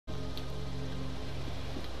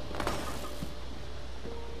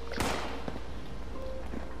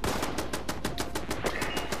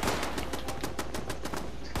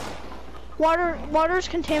Water's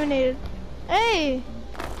contaminated. Hey!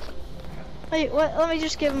 Wait, what? Let me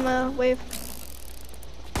just give him a wave.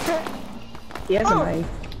 He has a knife.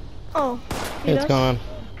 Oh. It's gone.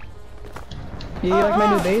 Do you like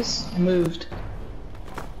my new base? I moved.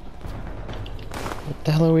 What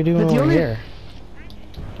the hell are we doing over here?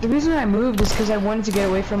 The reason I moved is because I wanted to get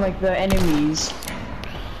away from like the enemies.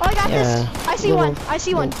 Oh, I got this. I see one. I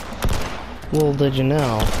see one. Little did you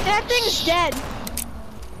know. That thing's dead.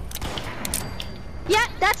 Yeah,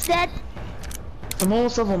 that's dead. I'm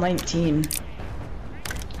almost level 19.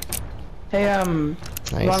 Hey,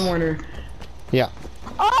 Nice. Ron Warner. Yeah.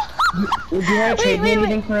 Oh! Would you want to trade me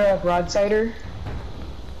anything for a broadsider?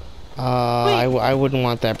 I wouldn't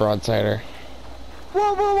want that broadsider.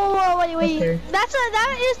 Whoa, wait. Okay.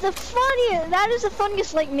 That is the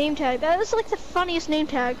funniest like name tag. That is like the funniest name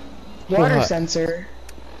tag. Water What? sensor.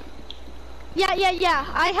 Yeah.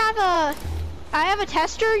 I have a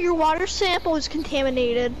tester. Your water sample is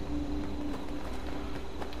contaminated.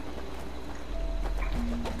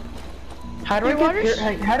 How do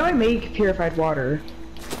I make purified water?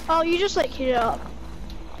 Oh, you just like heat it up.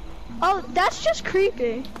 Oh, that's just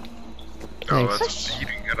creepy. No, Thanks. that's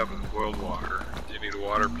heating it up in boiled water. You need a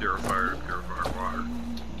water purifier to purify water.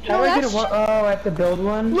 How do I get a oh, I have to build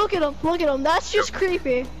one? Look at him. That's just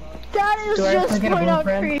creepy. That is Do I have just to get a point out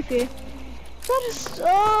blueprint? creepy. That is,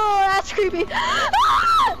 oh, that's creepy.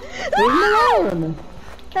 Ah! Leave me alone.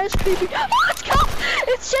 That is creepy. Oh,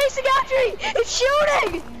 it's chasing after me. It's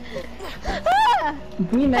shooting. Ah!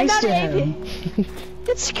 Be nice to him.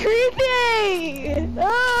 It's creepy.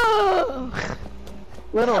 Oh.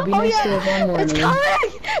 Little, be nice to his one It's coming.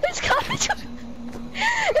 It's coming.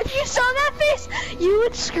 If you saw that face, you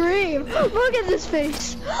would scream. Look at this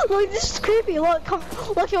face. Look, this is creepy. Look,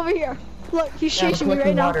 look over here. Look, he's chasing me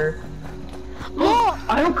right now. Look.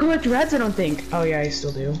 I don't collect reds, I don't think. Oh yeah, I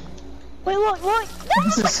still do. Wait, look.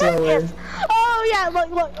 This is slower. Oh yeah, look.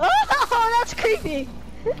 Oh, that's creepy.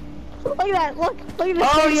 Look at that. Look at this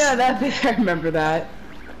Oh face. yeah, that bit, I remember that.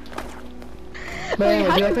 But Wait, anyway,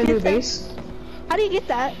 how do you do like my you new get that? base? How do you get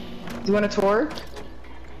that? Do you want a tour?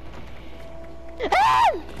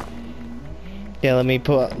 Yeah, let me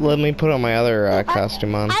put on my other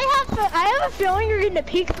costume on. I have a feeling you're gonna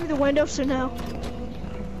peek through the window, so no.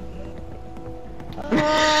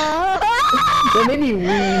 That made me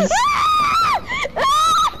wheeze.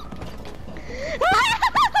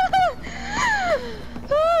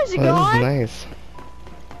 Oh, is it Oh, gone? this is nice.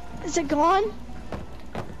 Is it gone?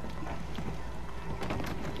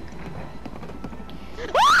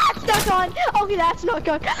 Ah, it's not gone. Okay, that's not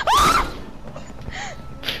gone. Ah!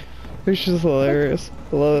 It's just hilarious.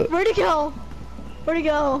 I love it. Where'd it go? Where'd it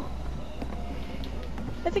go?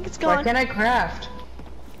 I think it's gone. Why can't I craft?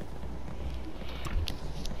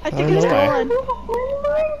 I think don't it's know gone.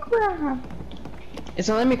 It's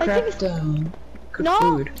not letting me craft cook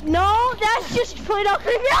food. No, that's just plain out.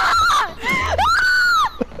 Ah!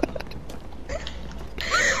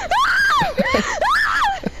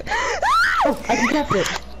 Oh, I can craft it.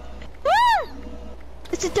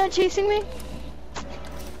 Is it done chasing me?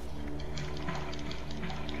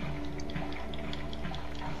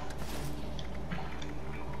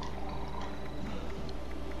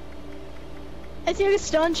 I think it's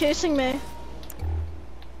done chasing me.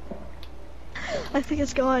 I think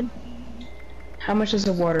it's gone. How much does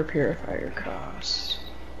a water purifier cost?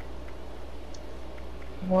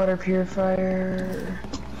 Water purifier.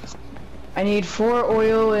 I need 4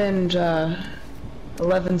 oil and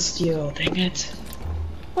 11 steel. Dang it.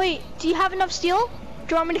 Wait, do you have enough steel? Do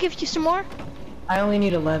you want me to give you some more? I only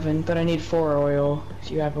need 11, but I need 4 oil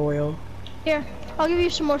if you have oil. Here, I'll give you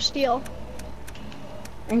some more steel.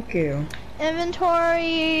 Thank you.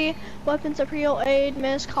 Inventory, weapons of real aid,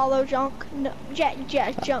 miss, hollow junk, no,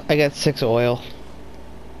 junk. I got 6 oil.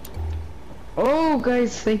 Oh,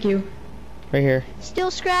 guys, thank you. Right here. Steel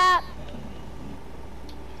scrap.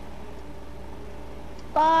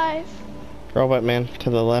 5. Robot man, to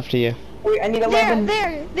the left of you. Wait, I need 11.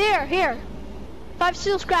 Here. 5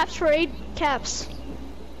 steel scraps for 8 caps.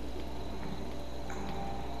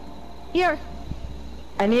 Here.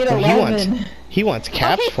 I need Oh, 11. he wants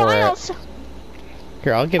caps Okay, for fine, it.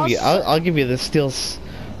 Here, I'll give you the steels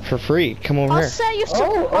for free. Come over I'll here. set you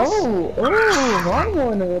some. Wrong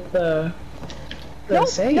one with the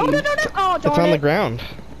save. No. Oh, darn It's on it. the ground.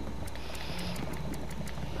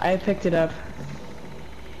 I picked it up.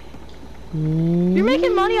 You're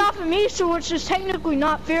making money off of me, so it's just technically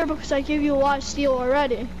not fair because I give you a lot of steel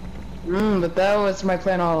already. But that was my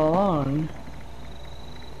plan all along.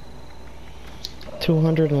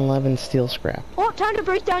 211 steel scrap. Well, time to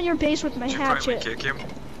break down your base with my Did you finally hatchet. kick him?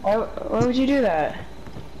 Why would you do that?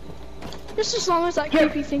 Just as long as that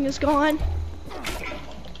creepy thing is gone.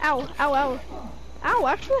 Ow, ow, ow. Ow,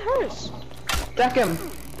 actually hurts. Deck him.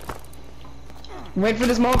 Wait for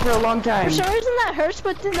this moment for a long time. For some reason that hurts,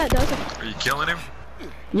 but then that doesn't. Are you killing him?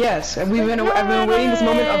 Yes, and I've been waiting this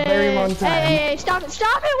moment a very long time. Hey, stop it,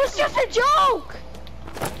 stop it! It was just a joke!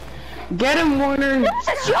 Get him, Warner! It was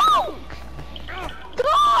a joke!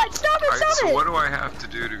 God, stop it, Alright, stop so it! what do I have to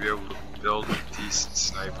do to be able to build a decent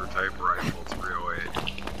sniper type rifle 308?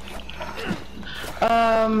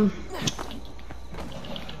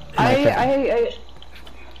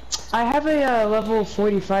 I have a level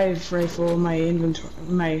 45 rifle in my inventory,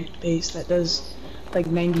 in my base that does like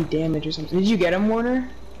 90 damage or something. Did you get him, Warner?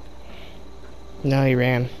 No, he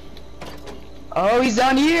ran. Oh, he's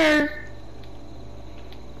down here!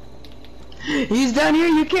 He's down here,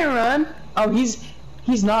 you can't run! Oh, he's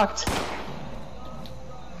knocked.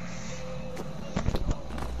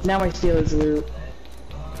 Now I steal his loot.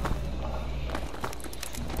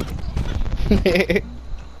 What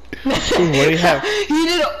do you have? He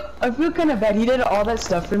did. I feel kind of bad. He did all that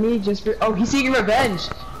stuff for me just for. Oh, he's seeking revenge.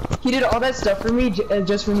 He did all that stuff for me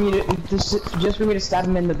just for me to stab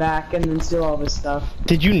him in the back and then steal all this stuff.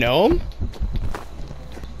 Did you know him?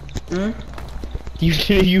 Hmm?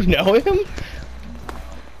 You know him?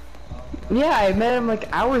 Yeah, I met him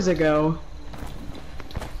like hours ago.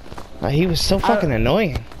 He was so fucking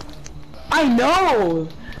annoying. I know.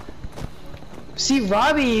 See,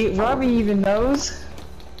 Robbie even knows.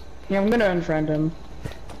 Yeah, I'm gonna unfriend him.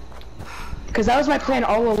 Cause that was my plan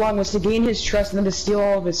all along, was to gain his trust and then to steal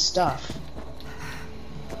all of his stuff.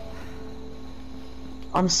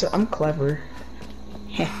 I'm clever.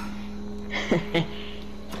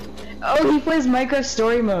 Oh, he plays Minecraft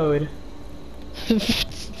story mode.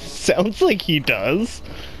 Sounds like he does.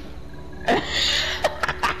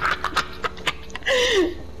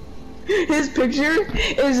 His picture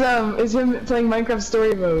is him playing Minecraft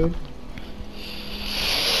story mode.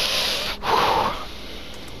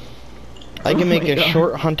 I can make a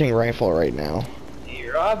short hunting rifle right now. Hey,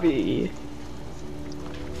 Robbie.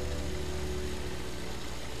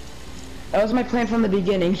 That was my plan from the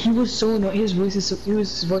beginning. He was so annoying. His voice is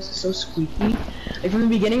so squeaky. Like from the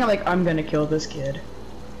beginning, I'm like, I'm gonna kill this kid.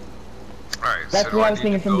 Alright, That's so what I I was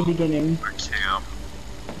thinking from the beginning. A camp,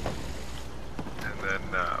 and then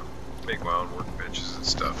make my own workbenches and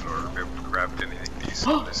stuff in order to be able to craft anything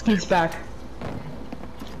decent in this game. He's back.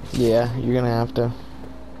 Yeah, you're gonna have to.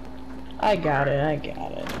 I got it.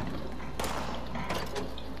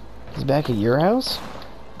 He's back at your house?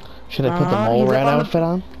 Should I put the mole he's up rat on the- outfit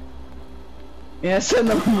on? Yeah, send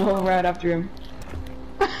the mole rat after him.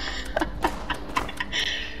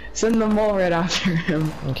 Send the mole rat after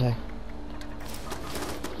him. Okay.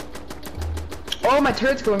 Oh, my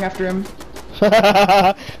turret's going after him.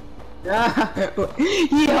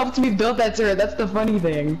 He helped me build that turret. That's the funny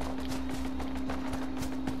thing.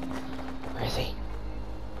 Where is he?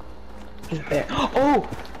 He's there. Oh!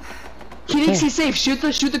 He thinks he's safe. Shoot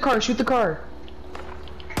the car.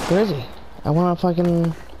 Where is he? I wanna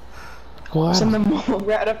fucking go out. Send the mole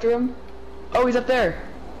rat after him. Oh, he's up there.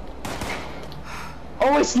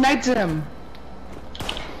 Oh, I sniped him.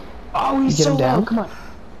 Oh, he's so low. Come on.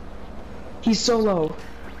 He's so low.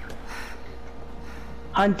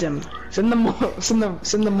 Hunt him. Send the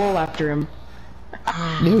mole after him.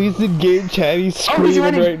 No, he's in game chat. He's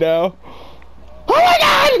screaming right now. Oh my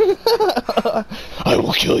god! I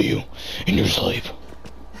will kill you in your sleep.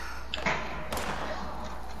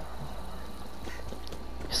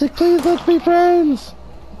 He's like, please let's be friends.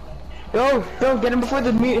 Go, get him before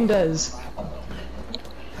the mutant does.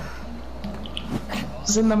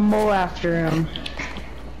 Send the mole after him.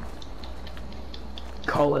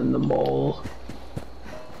 Call in the mole.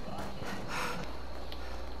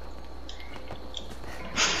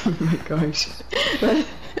 Oh my gosh.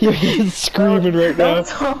 Yeah, he's screaming right now.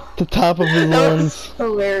 The top of his lungs.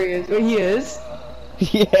 Hilarious. Wait, he is?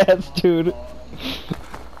 Yes, dude.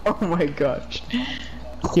 Oh my gosh.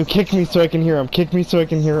 You kick me so I can hear him. Kick me so I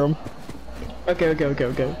can hear him. Okay.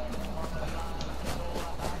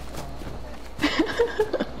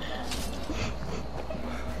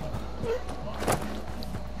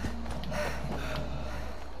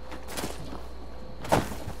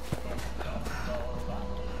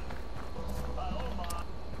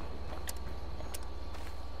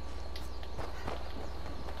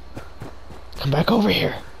 Come back over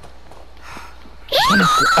here.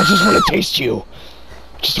 I just want to taste you.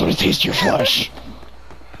 Just want to taste your flesh.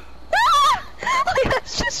 Okay,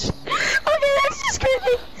 that's just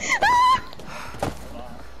creepy.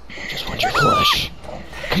 Just want your flesh.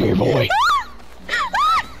 Come here, boy.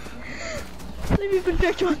 Let me put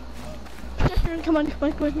back on. come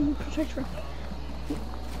on, protect her.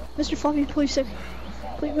 Mr. Fluffy, please save me.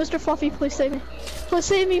 Please, Mr. Fluffy, please save me. Please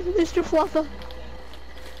save me, Mr. Fluffy.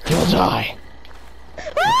 You'll die.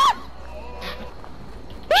 Ah!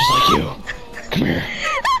 Just like you. Come here.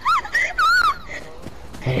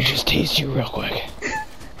 Let me just taste you real quick.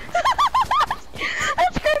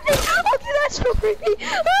 That's creepy! Okay, that's so creepy!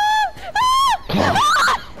 Come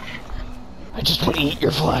on. I just want to eat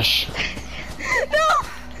your flesh. No!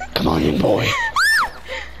 Come on in, boy.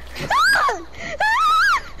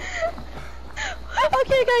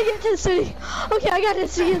 Okay, I gotta get to the city. Okay, I gotta get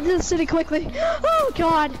to the city quickly. Oh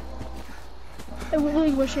god. I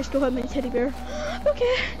really wish I still had my teddy bear.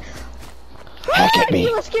 Okay. Hack at me.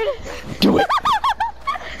 Let's get it. Do it.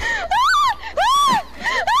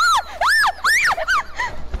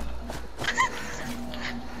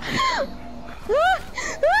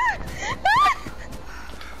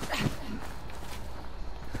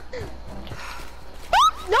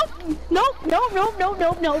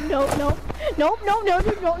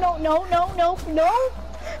 No.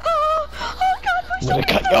 Oh god, please I'm don't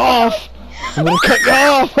gonna cut you off. I'm gonna cut you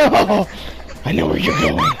off. I know where you're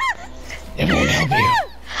going. It won't help you.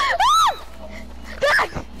 Back!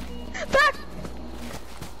 Back!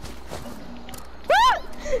 Ah!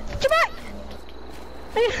 Get back!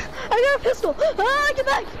 I got a pistol! Ah, get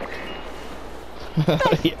back!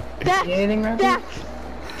 Back! Anything, Robbie? Back!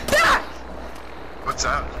 Back! What's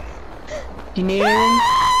that? Do you need anything?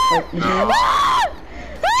 Like, No. materials? Ah!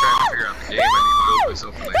 Trying to figure out the game. I need to build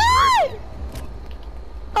myself a nice rifle.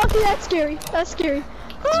 Okay, that's scary. That's scary.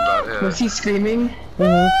 That's about it. Was he screaming? Ow!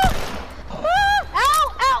 Ow! Ow!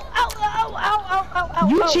 Ow! Ow! Ow!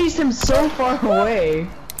 You ow. chased him so far away.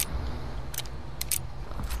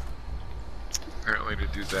 Apparently to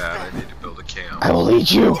do that, I need to build a camp. I will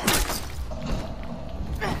eat you.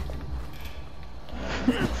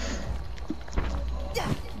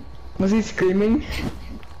 Was he screaming?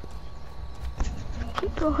 Oh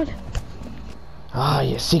god. Ah,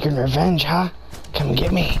 you seeking revenge, huh? Come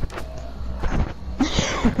get me.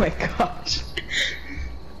 Oh my gosh.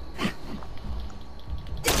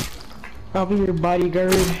 I'll be your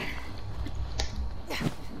bodyguard.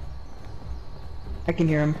 I can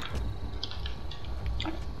hear him.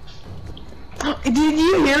 Did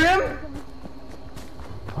you hear him?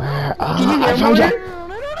 Where? Did you hear I him? found you.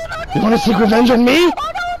 You want to seek revenge on me? Oh no,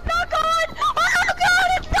 it's not God! Oh god,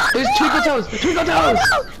 it's not There's Twinkle Toes! Twinkle Toes!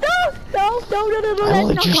 No, I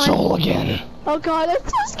will eat your soul again. Oh god, that's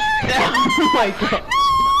so scary! Oh my god!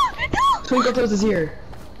 No! Twinkle Toes is here.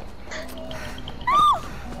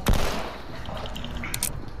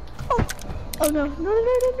 Oh no, no.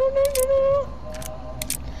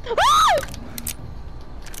 Ah!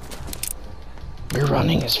 Your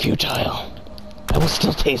running is futile. I will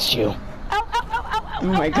still taste you. Oh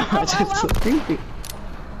my god, that's so creepy.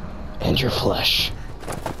 And your flesh.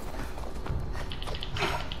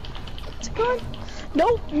 It's gone.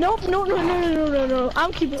 No.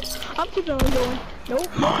 I'm keeping on going. Nope.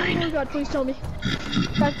 Mine. Oh god, please tell me.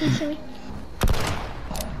 God, please tell me.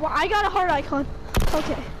 Well, I got a heart icon.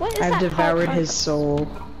 Okay, what is that? I've devoured heart his soul.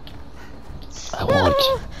 I want your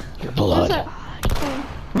icon? What's that blood. icon?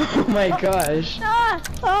 Oh my gosh. Ah!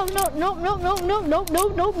 Oh no.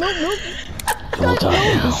 You will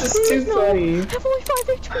die now. This is too funny. I have only 5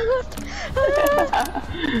 HP left.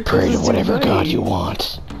 Pray to This is whatever funny. god you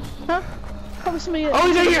want. Huh? Probably somebody. Oh,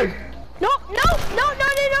 he's right here! No,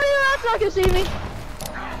 that's not gonna save me.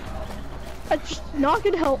 That's just not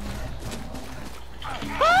gonna help.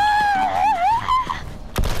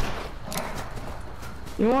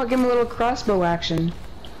 You want to give him a little crossbow action.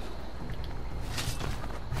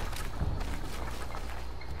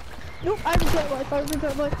 Nope, I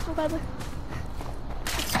regret life so badly.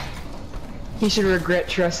 He should regret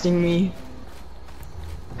trusting me.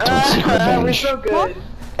 Don't seek We're revenge. so good.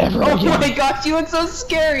 Ever Oh again. my gosh, you look so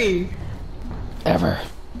scary! Ever.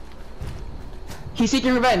 He's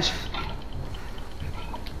seeking revenge.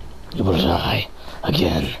 You will die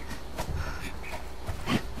again.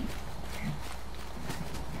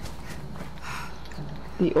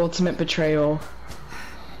 The ultimate betrayal.